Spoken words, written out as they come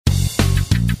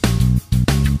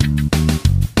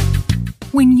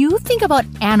When you think about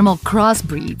animal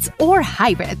crossbreeds or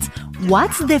hybrids,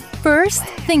 what's the first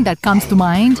thing that comes to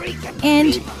mind?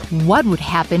 And what would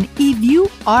happen if you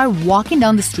are walking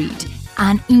down the street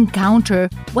and encounter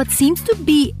what seems to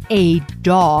be a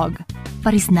dog,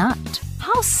 but is not?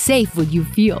 How safe would you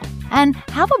feel? And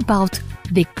how about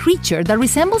the creature that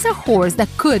resembles a horse that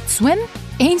could swim?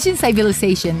 Ancient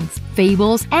civilizations,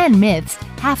 fables, and myths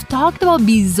have talked about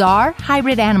bizarre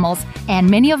hybrid animals, and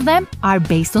many of them are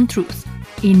based on truth.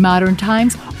 In modern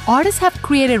times, artists have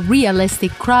created realistic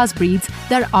crossbreeds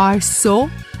that are so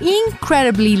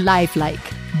incredibly lifelike.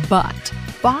 But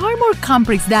far more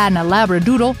complex than a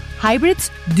Labradoodle, hybrids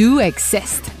do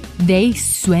exist. They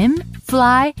swim,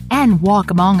 fly, and walk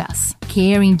among us,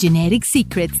 carrying genetic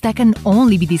secrets that can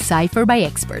only be deciphered by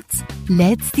experts.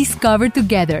 Let's discover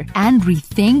together and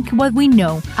rethink what we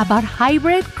know about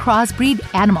hybrid crossbreed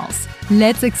animals.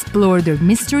 Let's explore their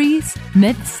mysteries,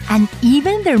 myths, and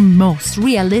even their most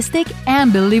realistic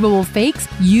and believable fakes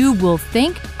you will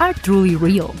think are truly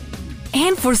real.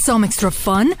 And for some extra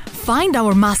fun, find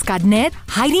our mascot Ned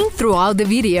hiding throughout the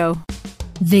video.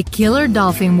 The killer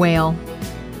dolphin whale.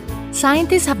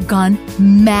 Scientists have gone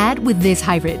mad with this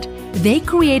hybrid. They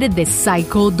created the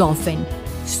psycho dolphin.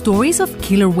 Stories of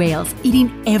killer whales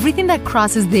eating everything that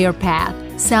crosses their path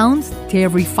sounds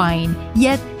terrifying,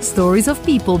 yet stories of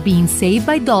people being saved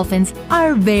by dolphins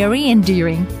are very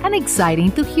endearing and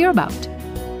exciting to hear about.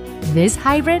 This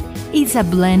hybrid is a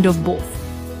blend of both.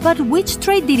 But which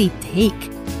trait did it take?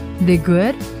 The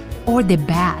good or the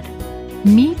bad?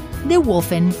 Meet the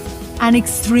wolfen, an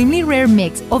extremely rare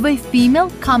mix of a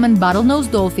female common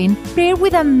bottlenose dolphin paired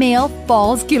with a male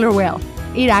false killer whale.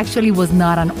 It actually was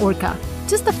not an orca,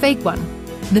 just a fake one.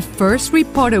 The first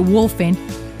reported wolfen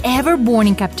ever born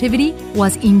in captivity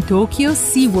was in Tokyo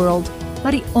SeaWorld,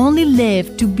 but it only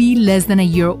lived to be less than a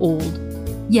year old.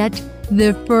 Yet,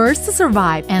 the first to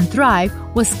survive and thrive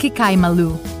was Kekai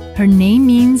Malu. Her name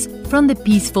means from the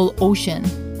peaceful ocean.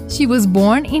 She was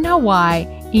born in Hawaii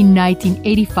in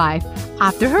 1985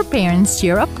 after her parents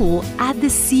shared a pool at the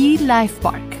Sea Life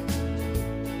Park.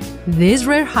 This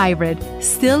rare hybrid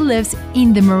still lives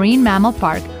in the Marine Mammal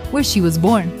Park where she was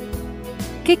born.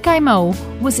 Kekai Mau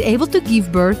was able to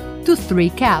give birth to 3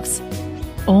 calves.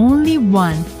 Only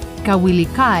one,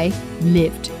 Kawilikai,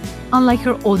 lived. Unlike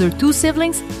her other 2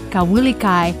 siblings,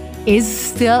 Kawilikai is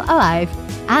still alive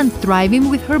and thriving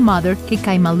with her mother,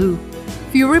 Kekai Malu.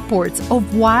 Few reports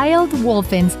of wild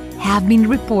wolfens have been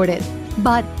reported,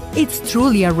 but it's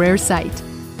truly a rare sight.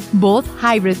 Both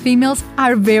hybrid females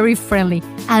are very friendly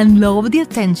and love the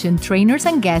attention trainers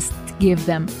and guests give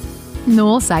them.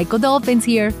 No psycho dolphins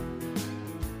here.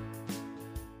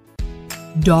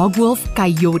 Dog wolf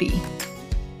coyote.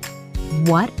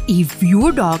 What if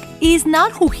your dog is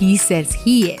not who he says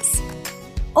he is?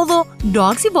 Although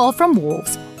dogs evolved from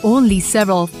wolves only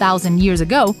several thousand years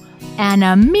ago, and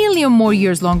a million more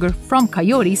years longer from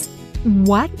coyotes,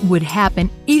 what would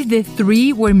happen if the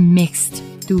 3 were mixed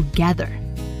together?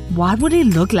 What would it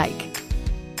look like?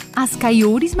 As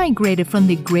coyotes migrated from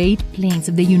the Great Plains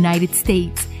of the United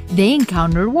States, they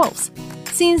encountered wolves.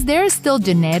 Since they're still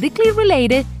genetically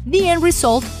related, the end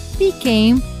result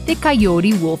became the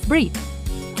coyote-wolf breed,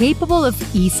 capable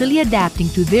of easily adapting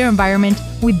to their environment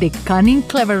with the cunning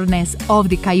cleverness of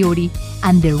the coyote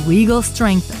and the regal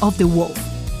strength of the wolf.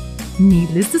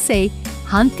 Needless to say,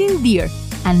 hunting deer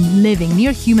and living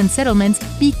near human settlements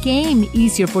became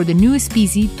easier for the new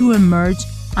species to emerge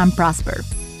and prosper.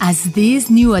 As this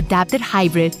new adapted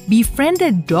hybrid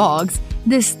befriended dogs,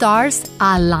 the stars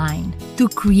aligned to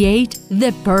create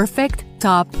the perfect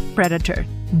top predator.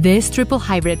 This triple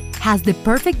hybrid has the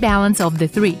perfect balance of the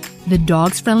 3: the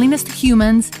dog's friendliness to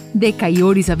humans, the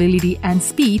coyote's ability and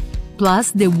speed,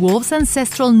 plus the wolf's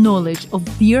ancestral knowledge of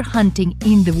deer hunting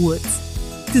in the woods.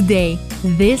 Today,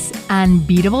 this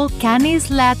unbeatable Canis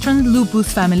latrans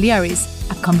lupus familiaris,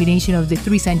 a combination of the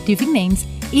 3 scientific names,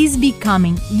 is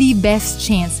becoming the best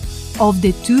chance of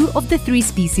the 2 of the 3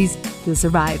 species to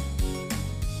survive.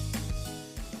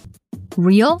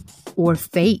 Real or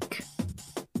fake?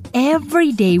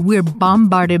 Every day we're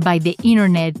bombarded by the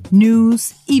internet,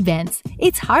 news, events.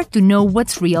 It's hard to know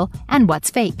what's real and what's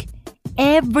fake.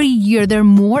 Every year there are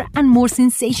more and more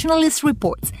sensationalist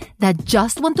reports that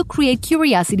just want to create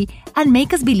curiosity and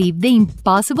make us believe the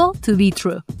impossible to be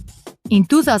true. In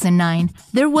 2009,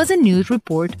 there was a news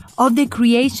report of the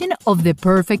creation of the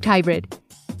perfect hybrid.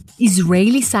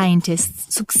 Israeli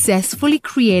scientists successfully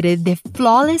created the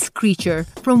flawless creature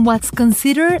from what's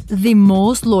considered the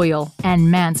most loyal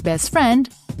and man's best friend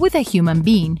with a human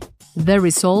being. The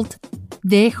result?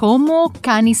 The Homo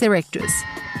canis erectus,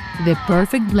 the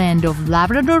perfect blend of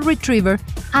Labrador Retriever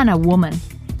and a woman.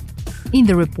 In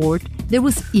the report, there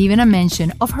was even a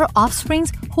mention of her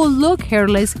offsprings who look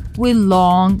hairless with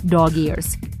long dog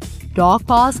ears, dog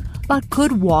paws, but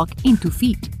could walk in 2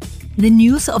 feet. The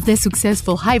news of the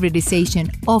successful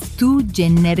hybridization of 2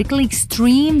 genetically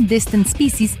extreme distant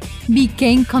species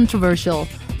became controversial,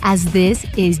 as this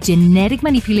is genetic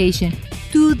manipulation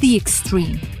to the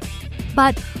extreme.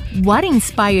 But what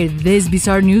inspired this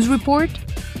bizarre news report?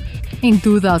 In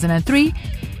 2003,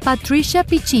 Patricia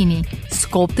Piccini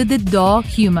sculpted the dog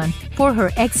human for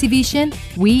her exhibition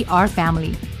We Are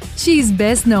Family. She is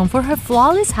best known for her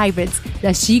flawless hybrids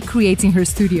that she creates in her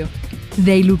studio.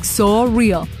 They look so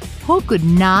real. Who could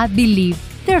not believe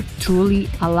they're truly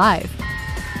alive?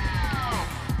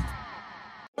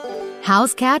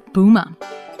 House cat Puma.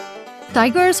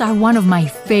 Tigers are one of my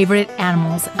favorite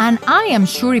animals, and I am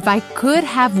sure if I could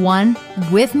have one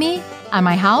with me at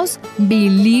my house,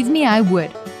 believe me, I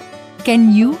would.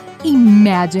 Can you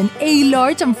imagine a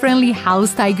large and friendly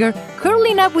house tiger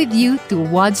curling up with you to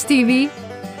watch TV?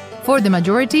 For the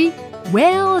majority,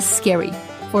 well, scary.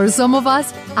 For some of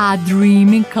us, a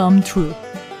dream come true.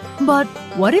 But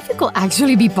what if it could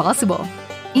actually be possible?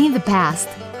 In the past,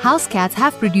 house cats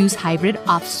have produced hybrid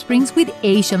offsprings with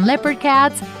Asian leopard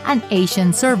cats and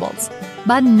Asian servals,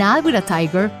 but not with a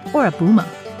tiger or a puma.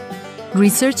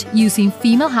 Research using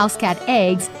female house cat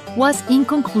eggs was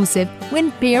inconclusive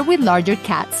when paired with larger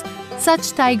cats,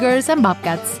 such tigers and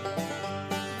bobcats.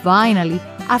 Finally,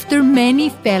 after many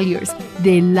failures,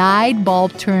 the light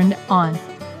bulb turned on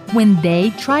when they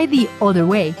tried the other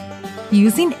way,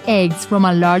 using eggs from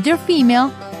a larger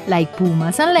female, like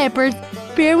pumas and leopards,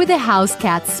 paired with the house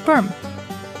cat's sperm.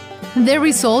 The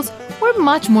results were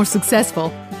much more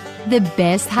successful. The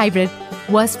best hybrid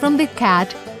was from the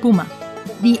cat puma.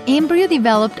 The embryo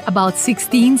developed about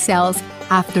 16 cells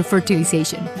after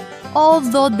fertilization.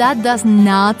 Although that does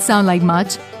not sound like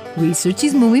much, research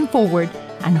is moving forward,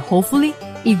 and hopefully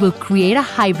it will create a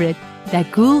hybrid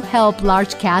that could help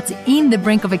large cats in the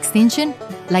brink of extinction,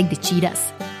 like the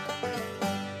cheetahs.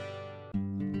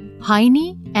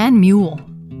 Hiney and mule.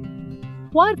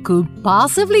 What could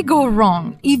possibly go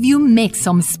wrong if you mix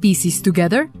some species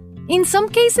together? In some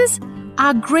cases,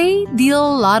 a great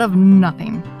lot of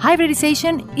nothing.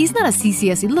 Hybridization is not as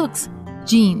easy as it looks.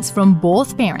 Genes from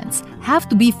both parents have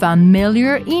to be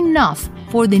familiar enough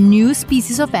for the new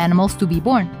species of animals to be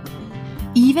born.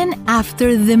 Even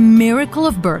after the miracle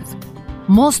of birth,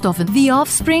 most often the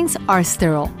offsprings are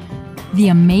sterile. The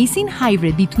amazing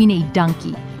hybrid between a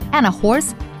donkey and a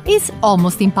horse is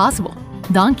almost impossible.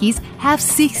 Donkeys have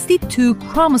 62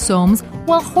 chromosomes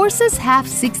while horses have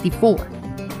 64.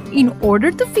 In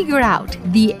order to figure out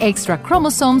the extra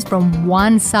chromosomes from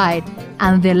one side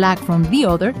and the lack from the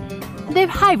other, the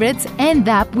hybrids end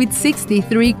up with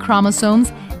 63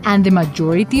 chromosomes, and the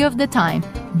majority of the time,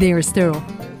 they're sterile.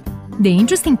 The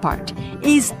interesting part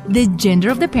is the gender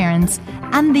of the parents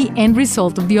and the end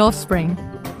result of the offspring.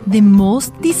 The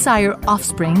most desired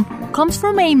offspring comes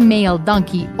from a male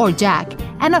donkey or jack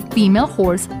and a female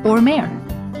horse or mare.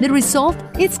 The result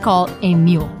is called a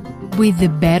mule, with the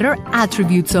better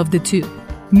attributes of the two.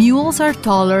 Mules are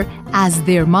taller as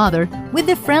their mother, with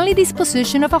the friendly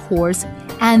disposition of a horse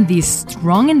and the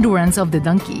strong endurance of the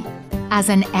donkey. As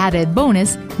an added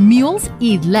bonus, mules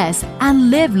eat less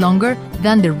and live longer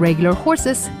than the regular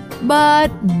horses. But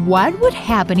what would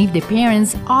happen if the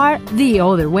parents are the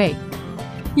other way?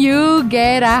 You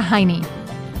get a hiney,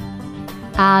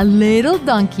 a little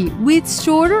donkey with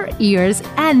shorter ears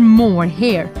and more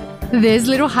hair. This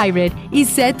little hybrid is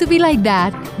said to be like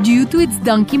that due to its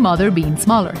donkey mother being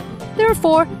smaller,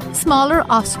 therefore smaller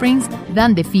offsprings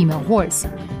than the female horse.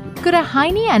 Could a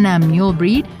hiney and a mule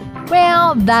breed?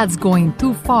 Well, that's going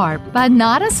too far, but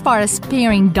not as far as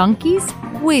pairing donkeys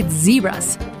with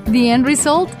zebras. The end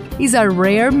result is a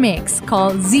rare mix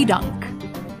called Z-dunk.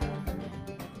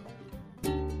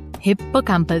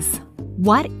 Hippocampus.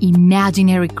 What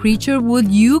imaginary creature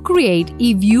would you create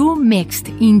if you mixed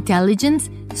intelligence,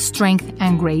 strength,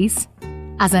 and grace?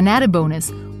 As an added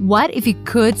bonus, what if it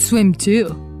could swim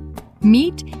too?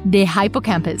 Meet the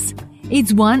hippocampus.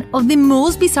 It's one of the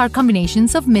most bizarre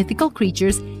combinations of mythical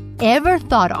creatures ever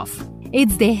thought of.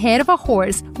 It's the head of a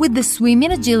horse with the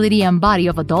swimming agility and body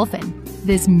of a dolphin.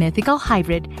 This mythical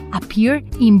hybrid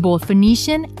appeared in both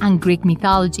Phoenician and Greek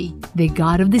mythology. The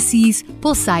god of the seas,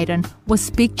 Poseidon, was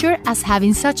pictured as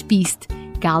having such beast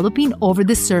galloping over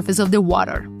the surface of the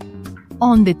water.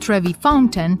 On the Trevi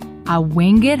Fountain, a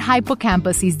winged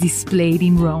hippocampus is displayed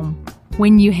in Rome.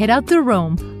 When you head out to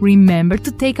Rome, remember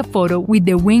to take a photo with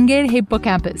the winged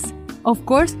hippocampus. Of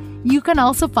course, you can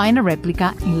also find a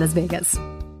replica in Las Vegas.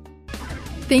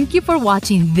 Thank you for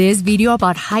watching this video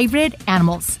about hybrid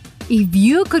animals. If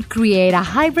you could create a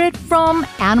hybrid from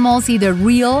animals either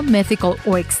real, mythical,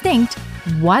 or extinct,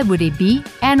 what would it be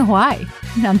and why?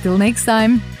 Until next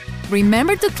time.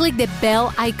 Remember to click the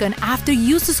bell icon after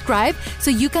you subscribe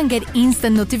so you can get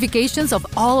instant notifications of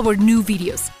all our new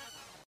videos.